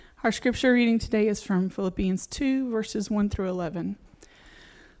Our scripture reading today is from Philippians 2, verses 1 through 11.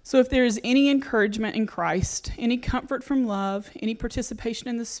 So if there is any encouragement in Christ, any comfort from love, any participation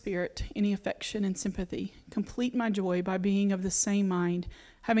in the Spirit, any affection and sympathy, complete my joy by being of the same mind,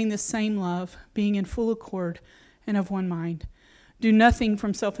 having the same love, being in full accord and of one mind. Do nothing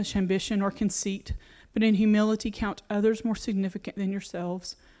from selfish ambition or conceit, but in humility count others more significant than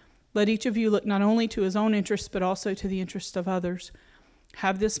yourselves. Let each of you look not only to his own interests, but also to the interests of others.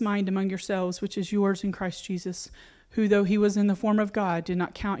 Have this mind among yourselves, which is yours in Christ Jesus, who, though he was in the form of God, did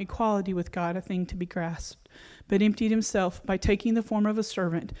not count equality with God a thing to be grasped, but emptied himself by taking the form of a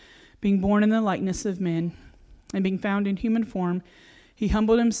servant, being born in the likeness of men, and being found in human form, he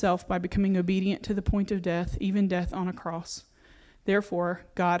humbled himself by becoming obedient to the point of death, even death on a cross. Therefore,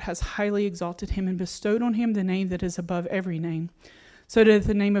 God has highly exalted him and bestowed on him the name that is above every name, so that at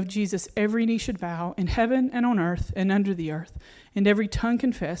the name of Jesus every knee should bow, in heaven and on earth and under the earth, and every tongue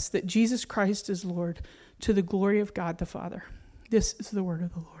confess that Jesus Christ is Lord, to the glory of God the Father. This is the word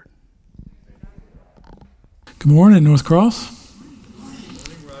of the Lord. Good morning, North Cross.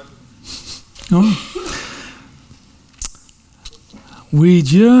 We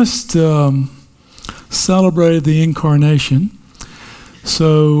just celebrated the Incarnation,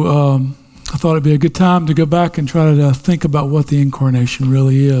 so I thought it'd be a good time to go back and try to think about what the Incarnation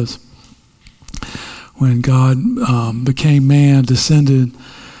really is. When God became man, descended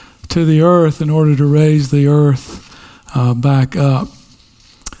to the earth in order to raise the earth back up.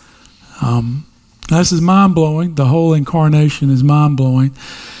 This is mind-blowing. The whole Incarnation is mind-blowing.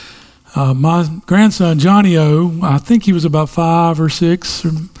 My grandson, Johnny O, I think he was about 5 or 6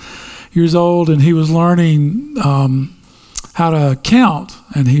 years old, and he was learning how to count,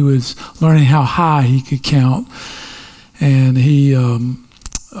 and he was learning how high he could count. And he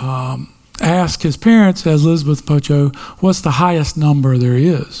asked his parents, as Elizabeth Pocho, what's the highest number there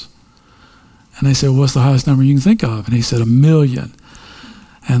is? And they said, what's the highest number you can think of? And he said, 1,000,000.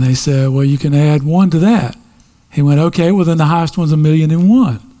 And they said, well, you can add 1 to that. He went, okay, well then the highest one's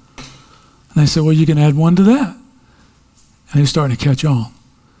 1,000,001. And they said, well, you can add 1 to that. And he was starting to catch on.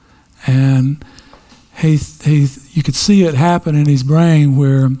 And you could see it happen in his brain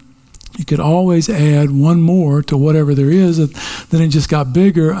where you could always add 1 more to whatever there is. Then it just got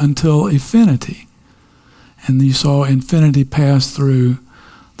bigger until infinity. And you saw infinity pass through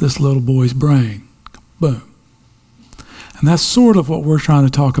this little boy's brain. Boom. And that's sort of what we're trying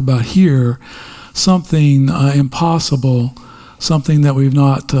to talk about here. Something impossible, something that we've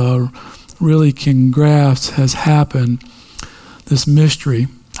not really can grasp has happened. This mystery.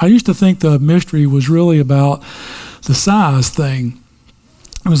 I used to think the mystery was really about the size thing.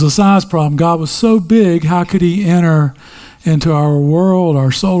 It was a size problem. God was so big, how could he enter into our world,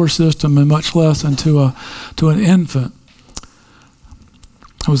 our solar system, and much less into an infant?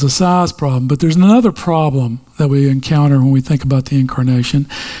 It was a size problem. But there's another problem that we encounter when we think about the Incarnation,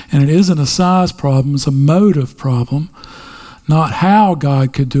 and it isn't a size problem, it's a motive problem. Not how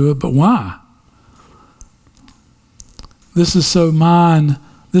God could do it, but why. This is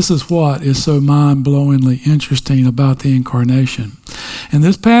what is so mind-blowingly interesting about the Incarnation. And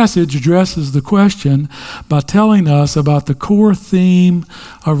this passage addresses the question by telling us about the core theme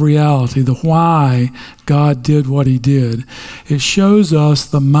of reality, the why God did what he did. It shows us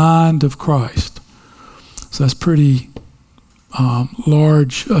the mind of Christ. So that's pretty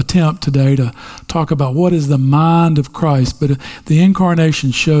large attempt today to talk about what is the mind of Christ. But the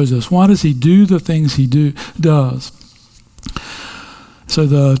Incarnation shows us, why does he do the things he does? So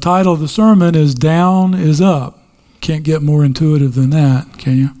the title of the sermon is Down is Up. Can't get more intuitive than that,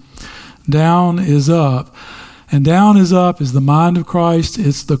 can you? Down is up. And down is up is the mind of Christ.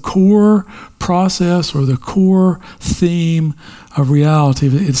 It's the core process or the core theme of reality.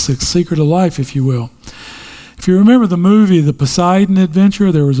 It's the secret of life, if you will. If you remember the movie, The Poseidon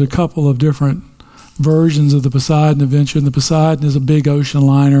Adventure, there was a couple of different versions of the Poseidon Adventure. And the Poseidon is a big ocean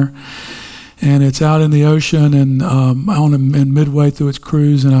liner. And it's out in the ocean and midway through its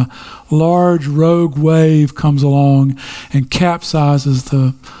cruise, and a large rogue wave comes along and capsizes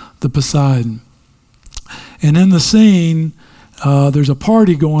the Poseidon. And in the scene, there's a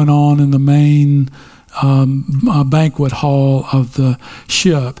party going on in the main banquet hall of the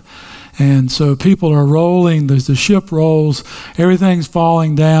ship. And so people are rolling, the ship rolls, everything's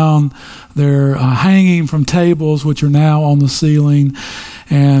falling down. They're hanging from tables, which are now on the ceiling.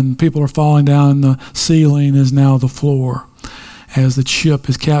 And people are falling down, and the ceiling is now the floor as the ship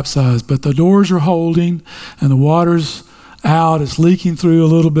is capsized. But the doors are holding, and the water's out. It's leaking through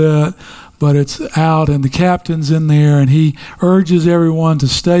a little bit, but it's out, and the captain's in there, and he urges everyone to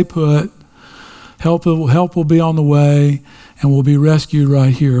stay put. Help will be on the way, and we'll be rescued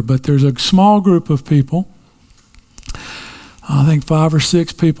right here. But there's a small group of people, I think 5 or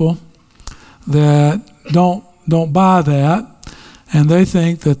 6 people, that don't buy that, and they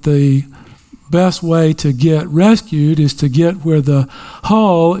think that the best way to get rescued is to get where the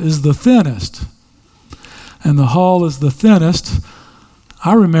hull is the thinnest. And the hull is the thinnest.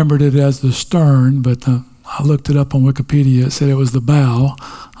 I remembered it as the stern, but I looked it up on Wikipedia. It said it was the bow.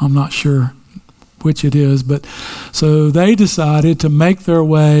 I'm not sure which it is, but so they decided to make their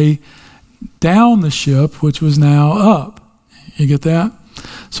way down the ship, which was now up. You get that?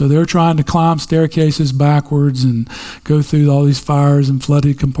 So they're trying to climb staircases backwards and go through all these fires and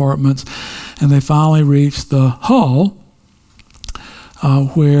flooded compartments, and they finally reach the hull,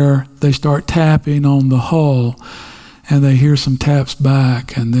 where they start tapping on the hull, and they hear some taps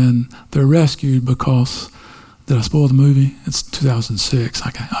back, and then they're rescued because, did I spoil the movie? It's 2006.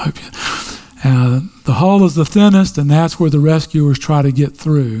 I hope you. The hull is the thinnest, and that's where the rescuers try to get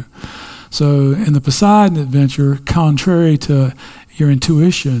through. So in the Poseidon adventure, contrary to your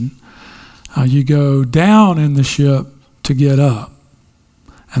intuition, you go down in the ship to get up.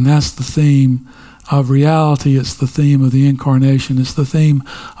 And that's the theme of reality. It's the theme of the incarnation. It's the theme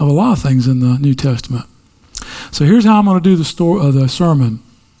of a lot of things in the New Testament. So here's how I'm going to do the sermon.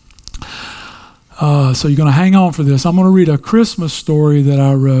 So you're going to hang on for this. I'm going to read a Christmas story that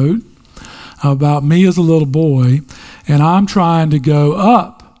I wrote about me as a little boy, and I'm trying to go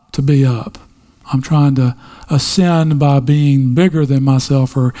up to be up. I'm trying to ascend by being bigger than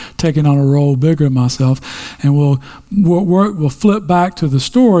myself or taking on a role bigger than myself. And we'll flip back to the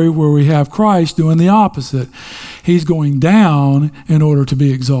story where we have Christ doing the opposite. He's going down in order to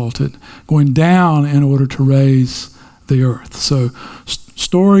be exalted, going down in order to raise the earth. So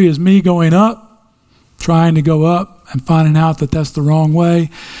story is me going up, trying to go up and finding out that that's the wrong way,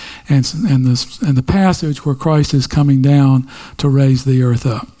 and the passage where Christ is coming down to raise the earth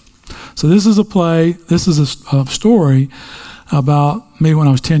up. So this is a play, this is a story about me when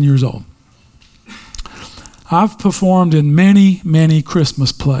I was 10 years old. I've performed in many, many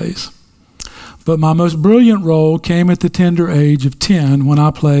Christmas plays, but my most brilliant role came at the tender age of 10 when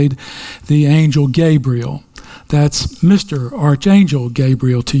I played the angel Gabriel. That's Mr. Archangel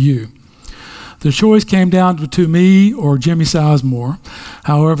Gabriel to you. The choice came down to me or Jimmy Sizemore.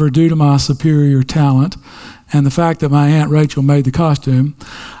 However, due to my superior talent and the fact that my Aunt Rachel made the costume,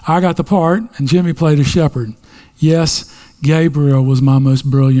 I got the part and Jimmy played a shepherd. Yes, Gabriel was my most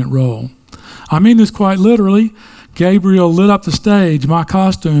brilliant role. I mean this quite literally. Gabriel lit up the stage. My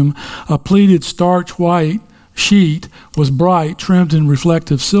costume, a pleated starch white sheet, was bright, trimmed in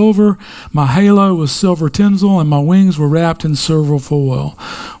reflective silver. My halo was silver tinsel, and my wings were wrapped in silver foil.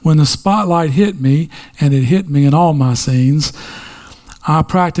 When the spotlight hit me, and it hit me in all my scenes, I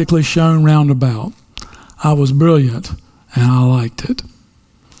practically shone round about. I was brilliant, and I liked it.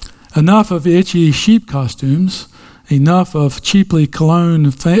 Enough of itchy sheep costumes, enough of cheaply cologne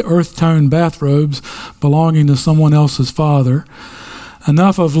earth-tone bathrobes belonging to someone else's father,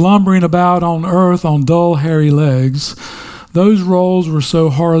 enough of lumbering about on earth on dull, hairy legs. Those roles were so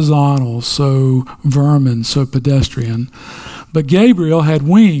horizontal, so vermin, so pedestrian. But Gabriel had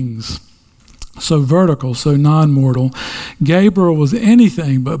wings, so vertical, so non-mortal. Gabriel was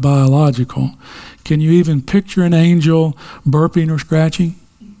anything but biological. Can you even picture an angel burping or scratching?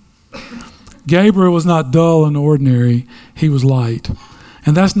 Gabriel was not dull and ordinary. He was light.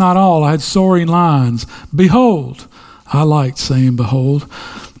 And that's not all. I had soaring lines. Behold, I liked saying behold.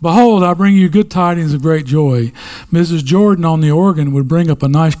 Behold, I bring you good tidings of great joy. Mrs. Jordan on the organ would bring up a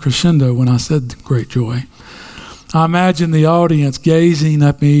nice crescendo when I said great joy. I imagine the audience gazing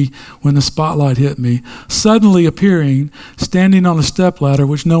at me when the spotlight hit me, suddenly appearing, standing on a stepladder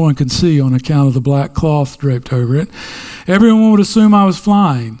which no one could see on account of the black cloth draped over it. Everyone would assume I was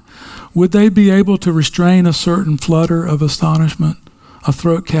flying. Would they be able to restrain a certain flutter of astonishment, a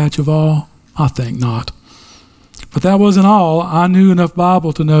throat catch of awe? I think not. But that wasn't all. I knew enough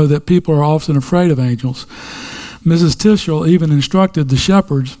Bible to know that people are often afraid of angels. Mrs. Tishel even instructed the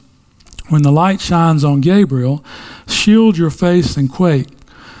shepherds, when the light shines on Gabriel, shield your face and quake.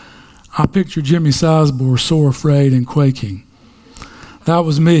 I picture Jimmy Sizemore sore afraid and quaking. That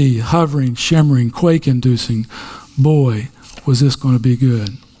was me, hovering, shimmering, quake-inducing. Boy, was this going to be good.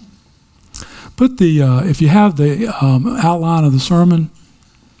 Put the, if you have the outline of the sermon,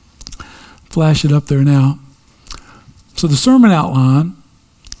 flash it up there now. So the sermon outline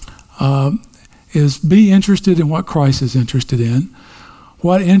is be interested in what Christ is interested in,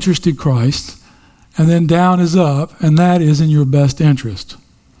 what interested Christ, and then down is up, and that is in your best interest.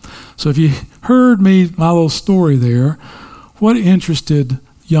 So if you heard my little story there, what interested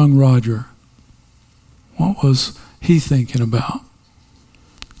young Roger? What was he thinking about?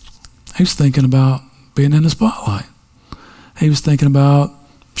 He was thinking about being in the spotlight. He was thinking about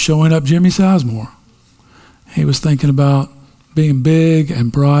showing up Jimmy Sizemore. He was thinking about being big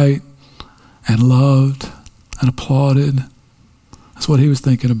and bright and loved and applauded. That's what he was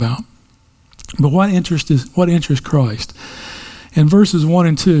thinking about. But what interests Christ? In verses 1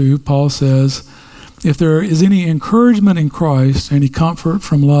 and 2, Paul says, if there is any encouragement in Christ, any comfort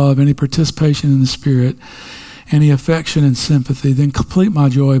from love, any participation in the Spirit, any affection and sympathy, then complete my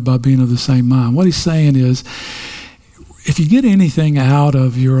joy by being of the same mind. What he's saying is, if you get anything out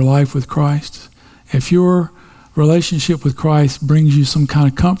of your life with Christ, if your relationship with Christ brings you some kind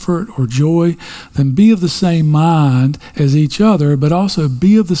of comfort or joy, then be of the same mind as each other, but also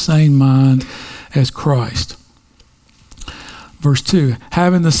be of the same mind as Christ. Verse 2,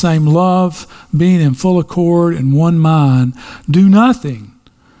 having the same love, being in full accord in one mind, do nothing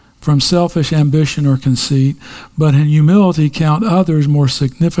from selfish ambition or conceit, but in humility count others more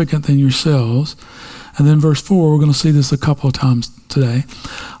significant than yourselves. And then verse 4, we're going to see this a couple of times today.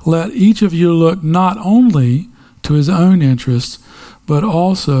 Let each of you look not only to his own interests, but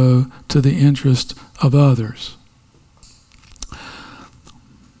also to the interest of others.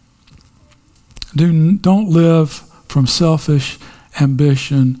 Don't live from selfish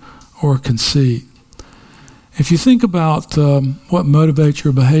ambition or conceit. If you think about what motivates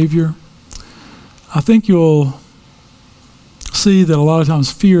your behavior, I think you'll see that a lot of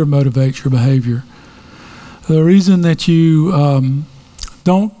times fear motivates your behavior. The reason that you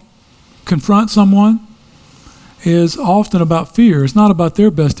don't confront someone is often about fear. It's not about their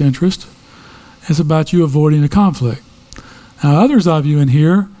best interest. It's about you avoiding a conflict. Now, others of you in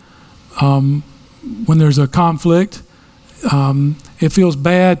here, when there's a conflict, it feels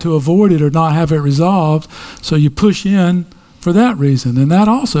bad to avoid it or not have it resolved, so you push in for that reason. And that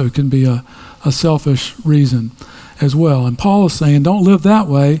also can be a selfish reason as well. And Paul is saying, don't live that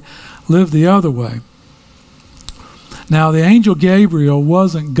way, live the other way. Now, the angel Gabriel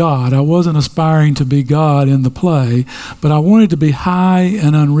wasn't God. I wasn't aspiring to be God in the play, but I wanted to be high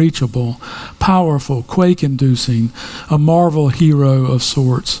and unreachable, powerful, quake-inducing, a Marvel hero of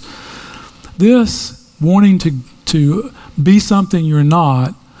sorts. This wanting to be something you're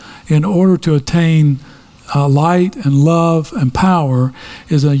not in order to attain light and love and power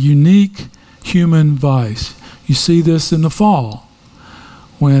is a unique human vice. You see this in the fall.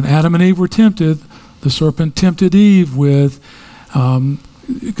 When Adam and Eve were tempted, the serpent tempted Eve with,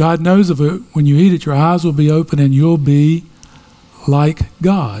 God knows of it, when you eat it, your eyes will be open and you'll be like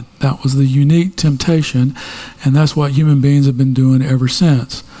God. That was the unique temptation, and that's what human beings have been doing ever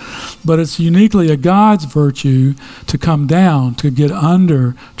since. But it's uniquely a God's virtue to come down, to get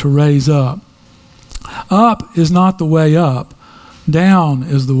under, to raise up. Up is not the way up. Down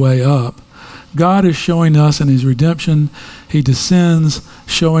is the way up. God is showing us in his redemption. He descends,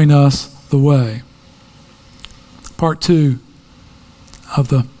 showing us the way. Part 2 of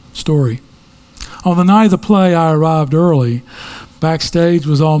the story. On the night of the play, I arrived early. Backstage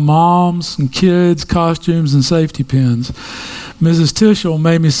was all moms and kids, costumes, and safety pins. Mrs. Tischel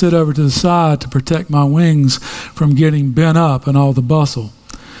made me sit over to the side to protect my wings from getting bent up and all the bustle.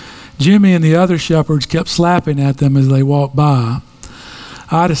 Jimmy and the other shepherds kept slapping at them as they walked by.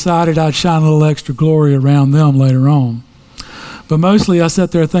 I decided I'd shine a little extra glory around them later on. But mostly I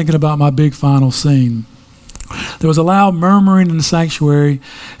sat there thinking about my big final scene. There was a loud murmuring in the sanctuary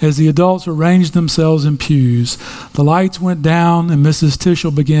as the adults arranged themselves in pews. The lights went down and Mrs.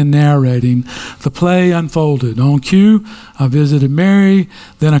 Tischel began narrating. The play unfolded. On cue, I visited Mary,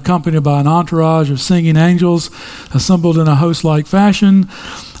 then accompanied by an entourage of singing angels, assembled in a host-like fashion.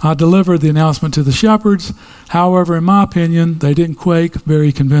 I delivered the announcement to the shepherds. However, in my opinion, they didn't quake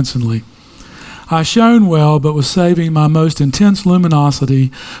very convincingly. I shone well, but was saving my most intense luminosity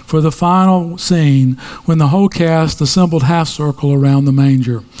for the final scene when the whole cast assembled half-circle around the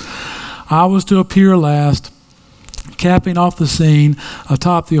manger. I was to appear last, capping off the scene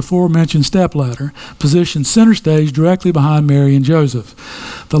atop the aforementioned stepladder, positioned center stage directly behind Mary and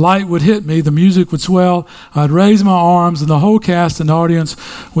Joseph. The light would hit me, the music would swell, I'd raise my arms, and the whole cast and audience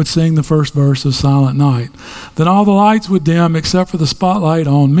would sing the first verse of Silent Night. Then all the lights would dim except for the spotlight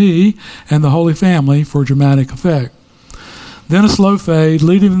on me and the Holy Family for dramatic effect. Then a slow fade,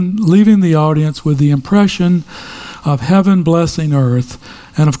 leaving the audience with the impression of heaven blessing earth,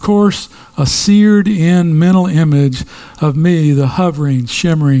 and of course, a seared-in mental image of me, the hovering,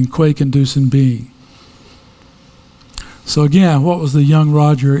 shimmering, quake-inducing being. So again, what was the young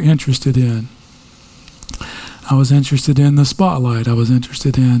Roger interested in? I was interested in the spotlight. I was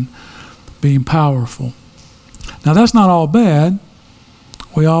interested in being powerful. Now, that's not all bad.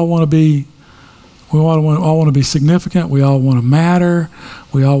 We all want to be We all want to be significant. We all want to matter.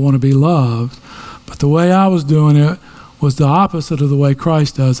 We all want to be loved. But the way I was doing it was the opposite of the way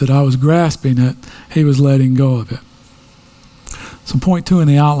Christ does it. I was grasping it. He was letting go of it. So point 2 in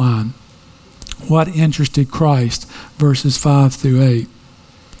the outline. What interested Christ? Verses 5 through 8.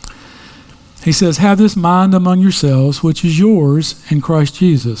 He says, have this mind among yourselves, which is yours in Christ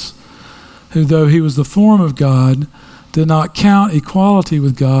Jesus, who though he was the form of God, did not count equality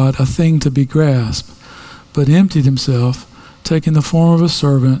with God a thing to be grasped, but emptied himself, taking the form of a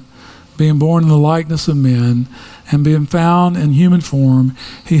servant, being born in the likeness of men, and being found in human form,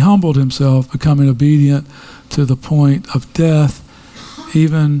 he humbled himself, becoming obedient to the point of death,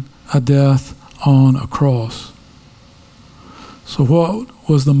 even a death on a cross. So what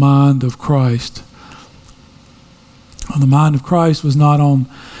was the mind of Christ? Well, the mind of Christ was not on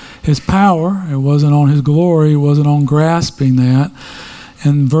his power. It wasn't on his glory. It wasn't on grasping that.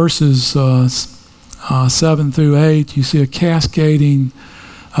 In verses 7 through 8, you see a cascading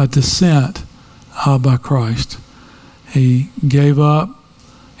descent by Christ. He gave up.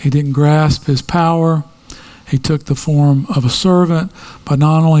 He didn't grasp his power. He took the form of a servant, but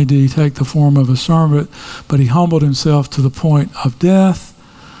not only did he take the form of a servant, but he humbled himself to the point of death.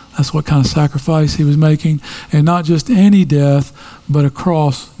 That's what kind of sacrifice he was making. And not just any death, but a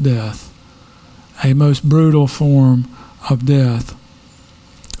cross death. A most brutal form of death.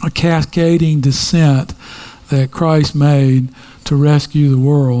 A cascading descent that Christ made to rescue the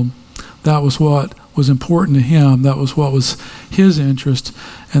world. That was what was important to him. That was what was his interest,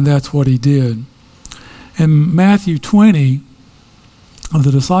 and that's what he did. In Matthew 20,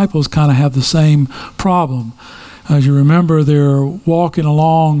 the disciples kind of have the same problem. As you remember, they're walking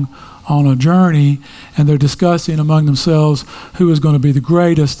along on a journey, and they're discussing among themselves who is going to be the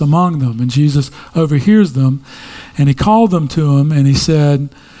greatest among them. And Jesus overhears them, and he called them to him, and he said,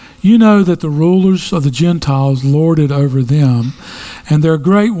 you know that the rulers of the Gentiles lord it over them, and their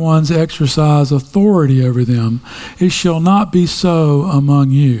great ones exercise authority over them. It shall not be so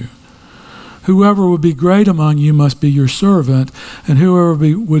among you. Whoever would be great among you must be your servant, and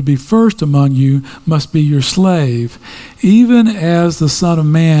whoever would be first among you must be your slave, even as the Son of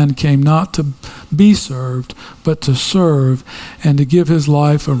Man came not to be served, but to serve, and to give his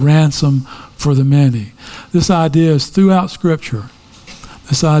life a ransom for the many. This idea is throughout Scripture.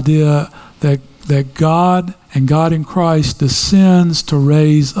 This idea that God and God in Christ descends to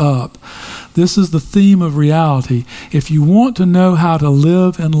raise up. This is the theme of reality. If you want to know how to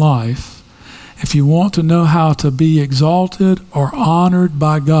live in life, if you want to know how to be exalted or honored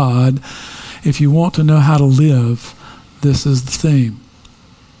by God, if you want to know how to live, this is the theme.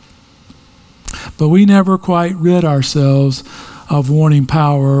 But we never quite rid ourselves of wanting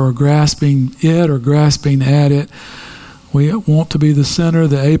power or grasping it or grasping at it. We want to be the center,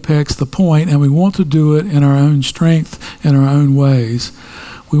 the apex, the point, and we want to do it in our own strength, in our own ways.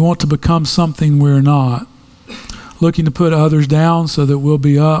 We want to become something we're not, looking to put others down so that we'll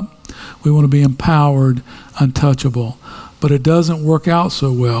be up. We want to be empowered, untouchable. But it doesn't work out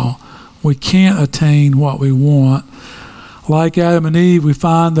so well. We can't attain what we want. Like Adam and Eve, we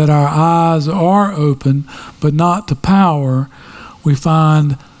find that our eyes are open, but not to power. We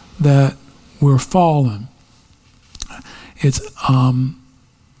find that we're fallen. It's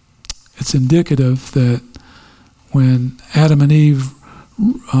indicative that when Adam and Eve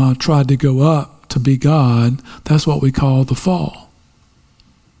tried to go up to be God, that's what we call the fall.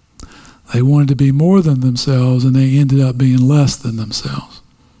 They wanted to be more than themselves, and they ended up being less than themselves.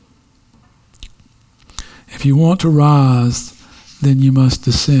 If you want to rise, then you must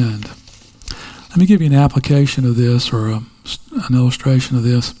descend. Let me give you an application of this, or an illustration of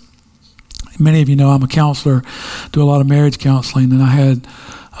this. Many of you know I'm a counselor, do a lot of marriage counseling, and I had,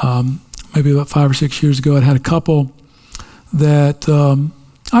 maybe about 5 or 6 years ago, I had a couple that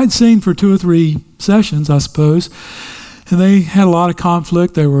I'd seen for 2 or 3 sessions, I suppose, and they had a lot of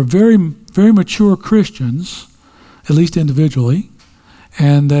conflict. They were very, very mature Christians, at least individually,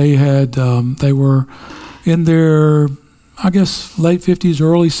 and they were in their, I guess, late 50s,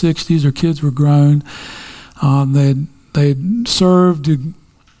 early 60s. Their kids were grown. They'd served in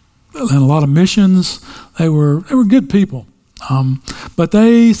a lot of missions. They were good people, but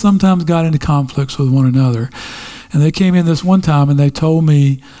they sometimes got into conflicts with one another. And they came in this one time and they told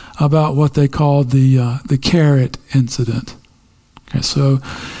me about what they called the carrot incident. Okay, so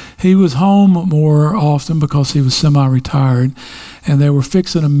he was home more often because he was semi-retired, and they were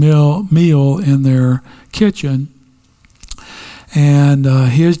fixing a meal in their kitchen, and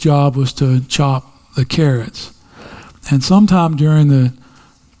his job was to chop the carrots. And sometime during the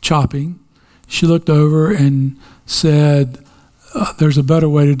chopping, she looked over and said, there's a better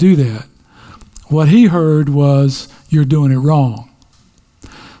way to do that. what he heard was, you're doing it wrong.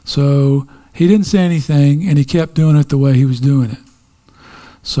 So he didn't say anything, and he kept doing it the way he was doing it.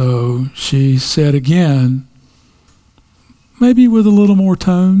 So she said again, maybe with a little more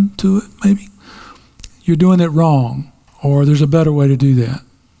tone to it, maybe, you're doing it wrong, or there's a better way to do that.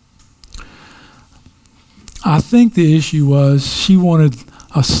 I think the issue was she wanted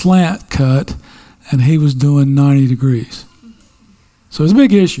a slant cut, and he was doing 90 degrees. So it's a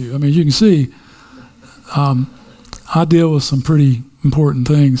big issue. I mean, you can see I deal with some pretty important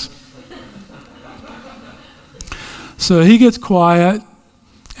things. So he gets quiet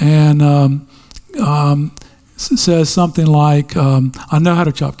and says something like, I know how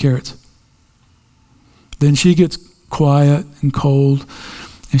to chop carrots. Then she gets quiet and cold,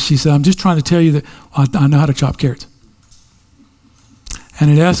 and she said, I'm just trying to tell you that I know how to chop carrots.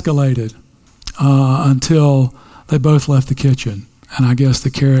 And it escalated until they both left the kitchen. And I guess the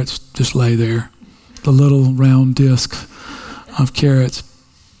carrots just lay there, the little round disc of carrots.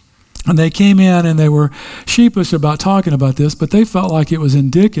 And they came in and they were sheepish about talking about this, but they felt like it was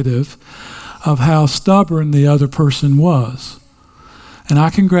indicative of how stubborn the other person was. And I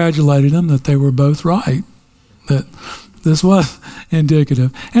congratulated them that they were both right, that this was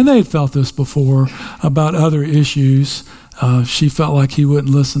indicative. And they had felt this before about other issues. She felt like he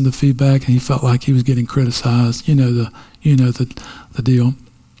wouldn't listen to feedback, and he felt like he was getting criticized. You know the deal.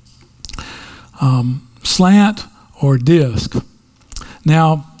 Slant or disc.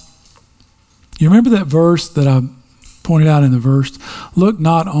 Now, you remember that verse that I pointed out in the verse? Look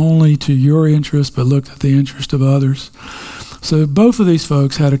not only to your interest, but look at the interest of others. So both of these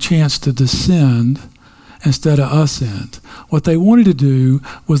folks had a chance to descend instead of ascend. What they wanted to do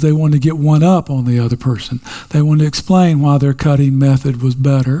was they wanted to get one up on the other person. They wanted to explain why their cutting method was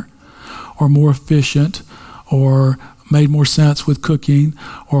better or more efficient or made more sense with cooking,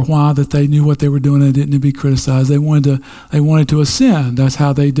 or why that they knew what they were doing and didn't need to be criticized. They wanted to ascend. That's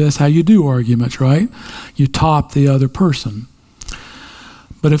how you do arguments, right? You top the other person.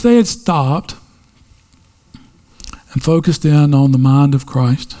 But if they had stopped and focused in on the mind of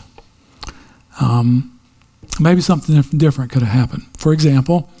Christ, maybe something different could have happened. For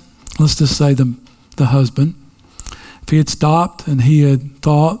example, let's just say the husband, if he had stopped and he had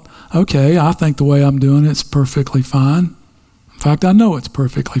thought, okay, I think the way I'm doing it's perfectly fine. In fact, I know it's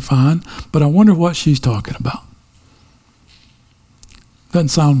perfectly fine, but I wonder what she's talking about. Doesn't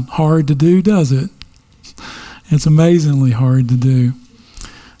sound hard to do, does it? It's amazingly hard to do.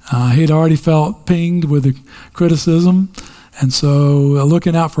 He'd already felt pinged with the criticism, and so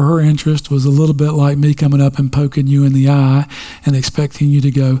looking out for her interest was a little bit like me coming up and poking you in the eye and expecting you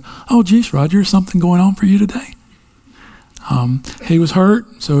to go, oh, geez, Roger, is something going on for you today? He was hurt,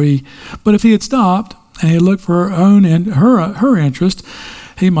 but if he had stopped and he looked for her interest,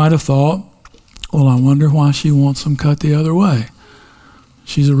 he might have thought, well, I wonder why she wants them cut the other way.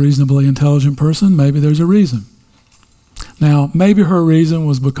 She's a reasonably intelligent person. Maybe there's a reason. Now, maybe her reason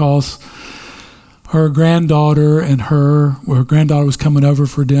was because her granddaughter was coming over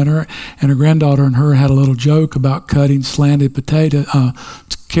for dinner, and her granddaughter and her had a little joke about cutting slanted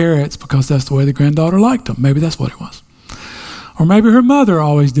carrots because that's the way the granddaughter liked them. Maybe that's what it was. Or maybe her mother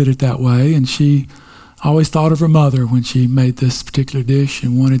always did it that way, and she always thought of her mother when she made this particular dish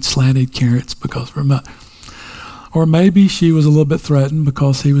and wanted slanted carrots because of her mother. Or maybe she was a little bit threatened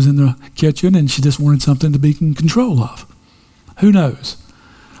because he was in the kitchen and she just wanted something to be in control of. Who knows?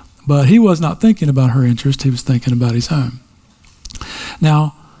 But he was not thinking about her interest, he was thinking about his own.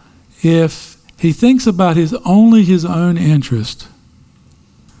 Now, if he thinks about only his own interest,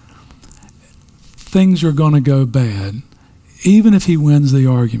 things are going to go bad, even if he wins the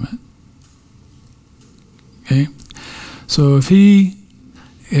argument. Okay? So if he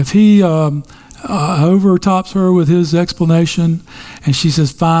overtops her with his explanation and she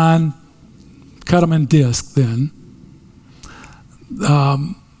says, fine, cut them in disc then,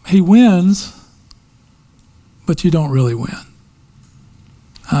 he wins, but you don't really win.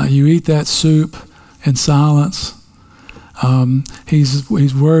 You eat that soup in silence.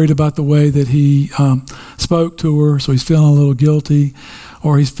 He's worried about the way that he spoke to her, so he's feeling a little guilty,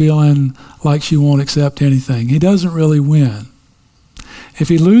 or he's feeling like she won't accept anything. He doesn't really win. If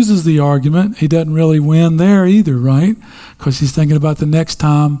he loses the argument, he doesn't really win there either, right? Because he's thinking about the next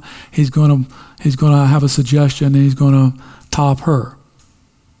time he's going to have a suggestion and he's going to top her.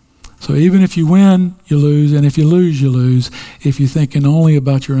 So even if you win, you lose, and if you lose, you lose, if you're thinking only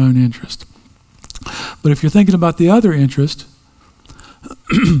about your own interest. But if you're thinking about the other interest,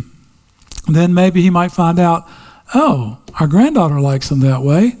 then maybe he might find out, oh, our granddaughter likes them that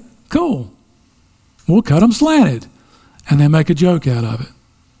way. Cool. We'll cut them slanted. And they make a joke out of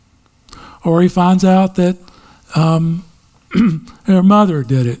it. Or he finds out that her mother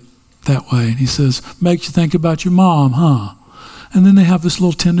did it that way. And he says, makes you think about your mom, huh? And then they have this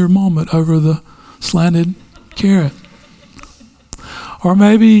little tender moment over the slanted carrot. Or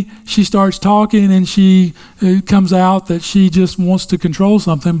maybe she starts talking and it comes out that she just wants to control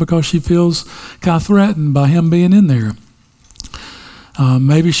something because she feels kind of threatened by him being in there.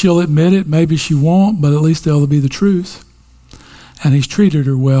 Maybe she'll admit it, maybe she won't, but at least there'll be the truth. And he's treated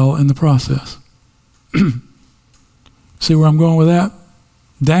her well in the process. See where I'm going with that?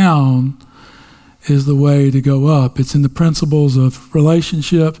 Down is the way to go up. It's in the principles of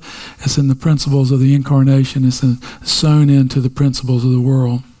relationship. It's in the principles of the incarnation. It's sewn into the principles of the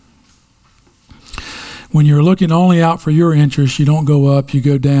world. When you're looking only out for your interests, you don't go up, you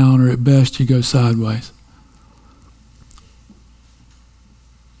go down, or at best you go sideways.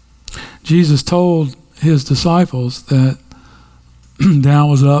 Jesus told his disciples that down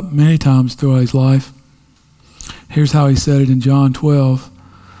was up many times throughout his life. Here's how he said it in John 12.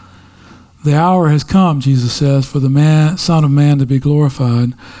 The hour has come, Jesus says, for the Son of Man to be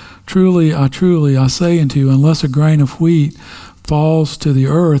glorified. Truly, I say unto you, unless a grain of wheat falls to the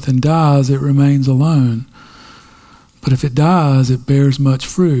earth and dies, it remains alone. But if it dies, it bears much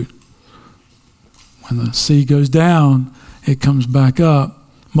fruit. When the seed goes down, it comes back up,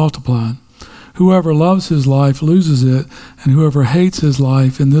 multiplied. Whoever loves his life loses it, and whoever hates his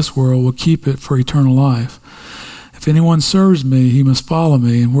life in this world will keep it for eternal life. If anyone serves me, he must follow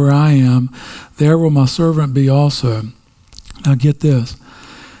me, and where I am, there will my servant be also. Now get this.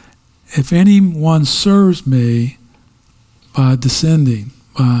 If anyone serves me by descending,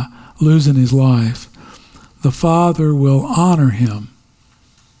 by losing his life, the Father will honor him.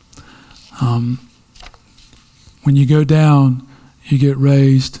 When you go down, you get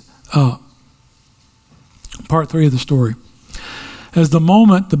raised up. Part 3 of the story. As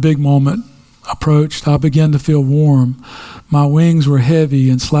the big moment, approached, I began to feel warm. My wings were heavy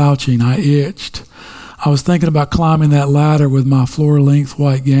and slouching. I itched. I was thinking about climbing that ladder with my floor-length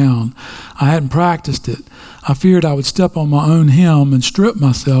white gown. I hadn't practiced it. I feared I would step on my own hem and strip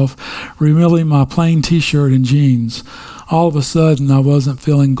myself, revealing my plain T-shirt and jeans. All of a sudden, I wasn't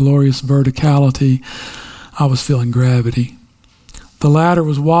feeling glorious verticality. I was feeling gravity. The ladder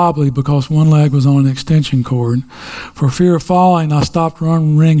was wobbly because one leg was on an extension cord. For fear of falling, I stopped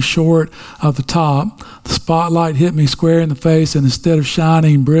running short of the top. The spotlight hit me square in the face, and instead of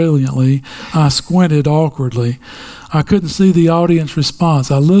shining brilliantly, I squinted awkwardly. I couldn't see the audience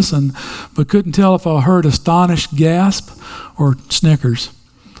response. I listened, but couldn't tell if I heard astonished gasp or snickers.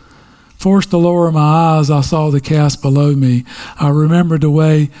 Forced to lower my eyes, I saw the cast below me. I remembered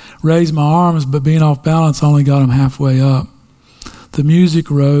to raise my arms, but being off balance only got them halfway up. The music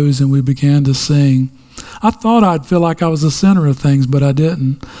rose and we began to sing. I thought I'd feel like I was the center of things, but I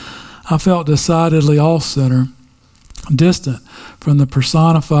didn't. I felt decidedly off-center, distant from the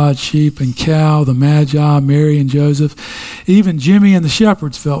personified sheep and cow, the Magi, Mary and Joseph. Even Jimmy and the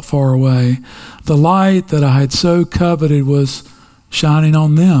shepherds felt far away. The light that I had so coveted was shining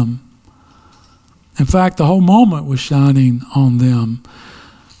on them. In fact, the whole moment was shining on them.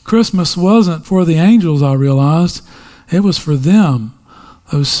 Christmas wasn't for the angels, I realized. It was for them,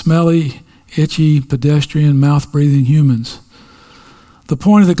 those smelly, itchy, pedestrian, mouth-breathing humans. The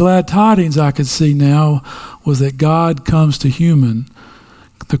point of the glad tidings I could see now was that God comes to human.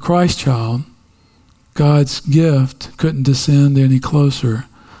 The Christ child, God's gift, couldn't descend any closer.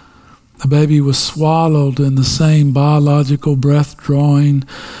 The baby was swallowed in the same biological, breath-drawing,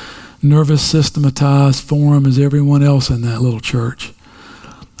 nervous systematized form as everyone else in that little church.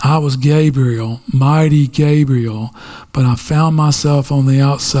 I was Gabriel, mighty Gabriel, but I found myself on the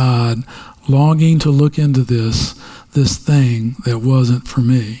outside longing to look into this thing that wasn't for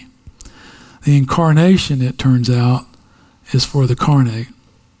me. The incarnation, it turns out, is for the carnate.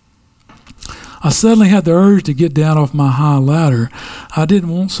 I suddenly had the urge to get down off my high ladder. I didn't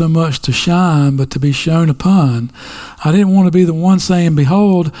want so much to shine, but to be shone upon. I didn't want to be the one saying,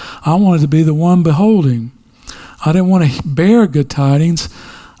 behold. I wanted to be the one beholding. I didn't want to bear good tidings.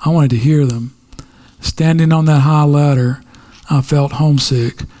 I wanted to hear them. Standing on that high ladder, I felt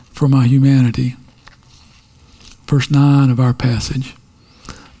homesick for my humanity. Verse 9 of our passage.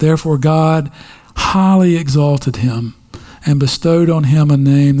 Therefore God highly exalted him and bestowed on him a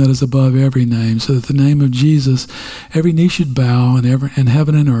name that is above every name, so that the name of Jesus every knee should bow in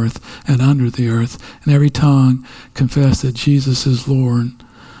heaven and earth and under the earth, and every tongue confess that Jesus is Lord,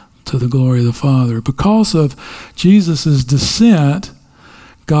 to the glory of the Father. Because of Jesus' descent,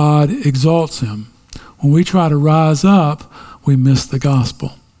 God exalts him. When we try to rise up, we miss the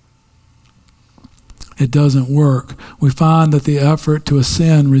gospel. it doesn't work. We find that the effort to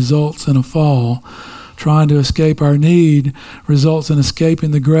ascend results in a fall. Trying to escape our need results in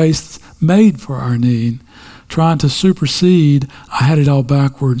escaping the grace made for our need. Trying to supersede, I had it all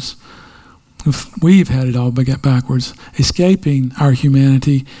backwards. We've had it all backwards. Escaping our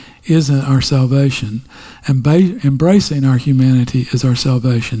humanity isn't our salvation. Embracing our humanity is our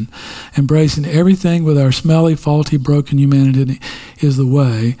salvation. Embracing everything with our smelly, faulty, broken humanity is the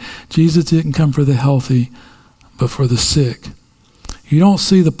way. Jesus didn't come for the healthy, but for the sick. You don't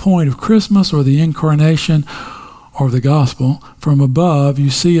see the point of Christmas or the incarnation or the gospel from above. You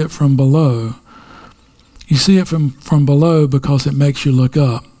see it from below. You see it from below because it makes you look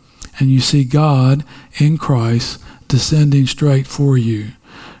up. And you see God in Christ descending straight for you.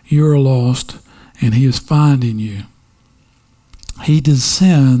 You are lost, and he is finding you. He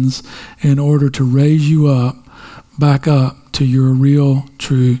descends in order to raise you up, back up to your real,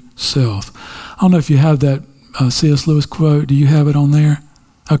 true self. I don't know if you have that C.S. Lewis quote. Do you have it on there?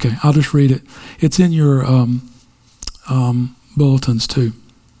 Okay, I'll just read it. It's in your bulletins too.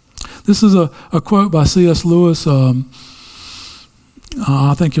 This is a quote by C.S. Lewis.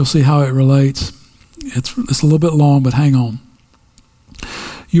 I think you'll see how it relates. It's a little bit long, but hang on.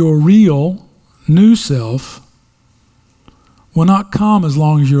 Your real, new self will not come as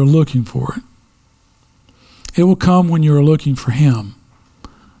long as you're looking for it. It will come when you're looking for him.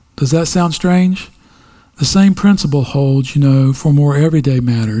 Does that sound strange? The same principle holds, for more everyday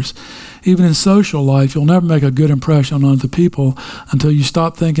matters. Even in social life, you'll never make a good impression on other people until you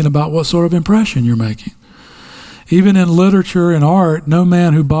stop thinking about what sort of impression you're making. Even in literature and art, no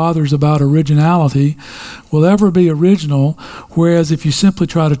man who bothers about originality will ever be original, whereas if you simply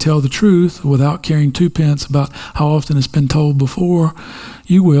try to tell the truth without caring two pence about how often it's been told before,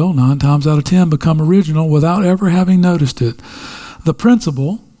 you will, 9 times out of 10, become original without ever having noticed it. The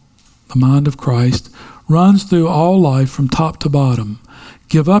principle, the mind of Christ, runs through all life from top to bottom.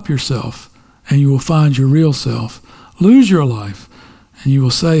 Give up yourself, and you will find your real self. Lose your life, and you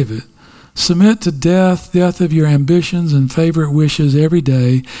will save it. Submit to death of your ambitions and favorite wishes every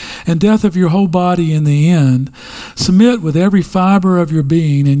day, and death of your whole body in the end. Submit with every fiber of your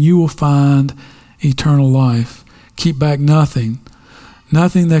being, and you will find eternal life. Keep back nothing.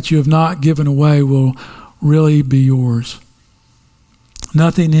 Nothing that you have not given away will really be yours.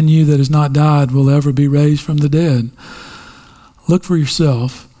 Nothing in you that has not died will ever be raised from the dead. Look for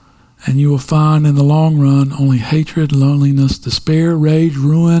yourself, and you will find in the long run only hatred, loneliness, despair, rage,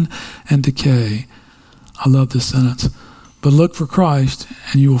 ruin, and decay. I love this sentence. But look for Christ,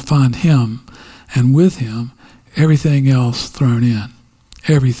 and you will find him, and with him, everything else thrown in.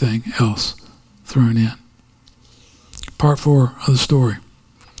 Everything else thrown in. Part 4 of the story.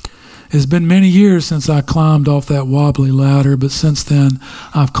 It's been many years since I climbed off that wobbly ladder, but since then,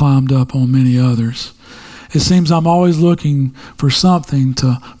 I've climbed up on many others. It seems I'm always looking for something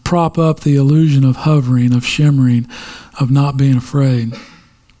to prop up the illusion of hovering, of shimmering, of not being afraid.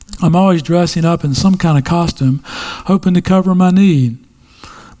 I'm always dressing up in some kind of costume, hoping to cover my need.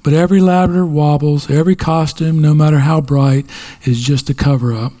 But every ladder wobbles, every costume, no matter how bright, is just a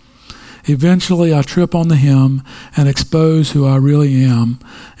cover-up. Eventually, I trip on the hem and expose who I really am,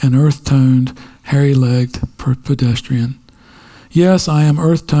 an earth-toned, hairy-legged pedestrian. Yes, I am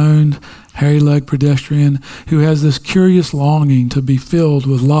earth-toned, hairy-legged pedestrian who has this curious longing to be filled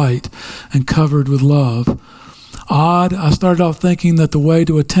with light and covered with love. Odd, I started off thinking that the way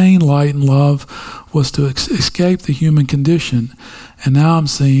to attain light and love was to escape the human condition, and now I'm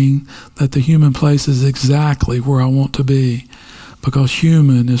seeing that the human place is exactly where I want to be, because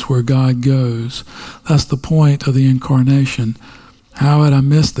human is where God goes. That's the point of the incarnation. How had I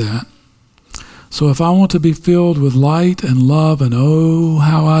missed that? So if I want to be filled with light and love, and oh,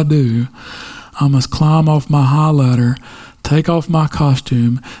 how I do, I must climb off my high ladder, take off my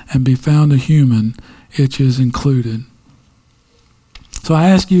costume, and be found a human, itches included. So I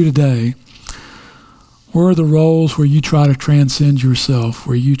ask you today, where are the roles where you try to transcend yourself,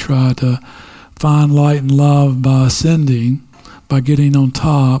 where you try to find light and love by ascending, by getting on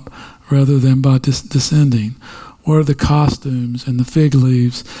top, rather than by descending? What are the costumes and the fig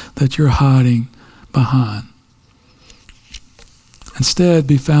leaves that you're hiding behind? Instead,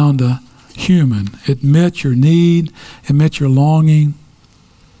 be found a human. Admit your need, admit your longing.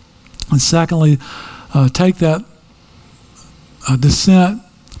 And secondly, take that descent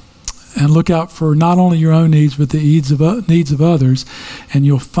and look out for not only your own needs, but the needs of others, and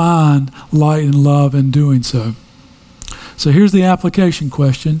you'll find light and love in doing so. So here's the application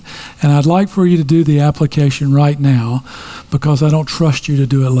question, and I'd like for you to do the application right now because I don't trust you to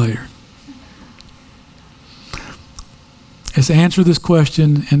do it later. It's answer this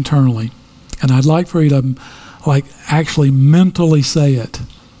question internally. And I'd like for you to actually mentally say it,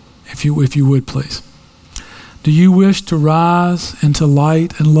 if you would, please. Do you wish to rise into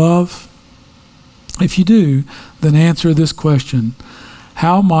light and love? If you do, then answer this question.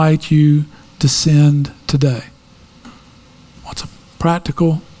 How might you descend today? What's a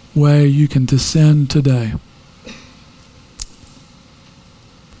practical way you can descend today?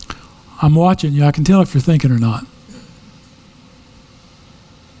 I'm watching you. I can tell if you're thinking or not.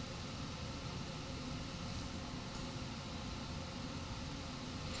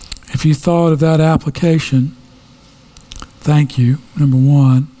 If you thought of that application, thank you, number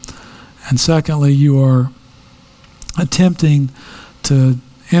one. And secondly, you are attempting to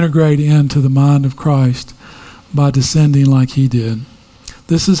integrate into the mind of Christ by descending like he did.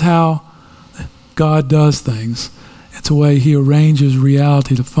 This is how God does things. It's a way he arranges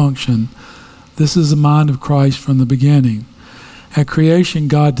reality to function. This is the mind of Christ from the beginning. At creation,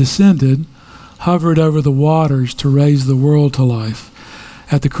 God descended, hovered over the waters to raise the world to life.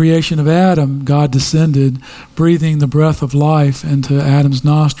 At the creation of Adam, God descended, breathing the breath of life into Adam's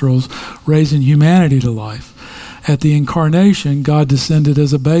nostrils, raising humanity to life. At the incarnation, God descended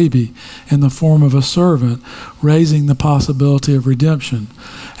as a baby in the form of a servant, raising the possibility of redemption.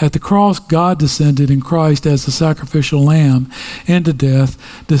 At the cross, God descended in Christ as the sacrificial lamb into death,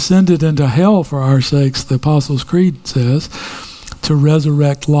 descended into hell for our sakes, the Apostles' Creed says, to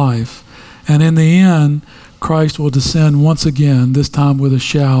resurrect life. And in the end, Christ will descend once again, this time with a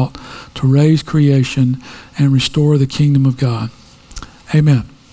shout, to raise creation and restore the kingdom of God. Amen.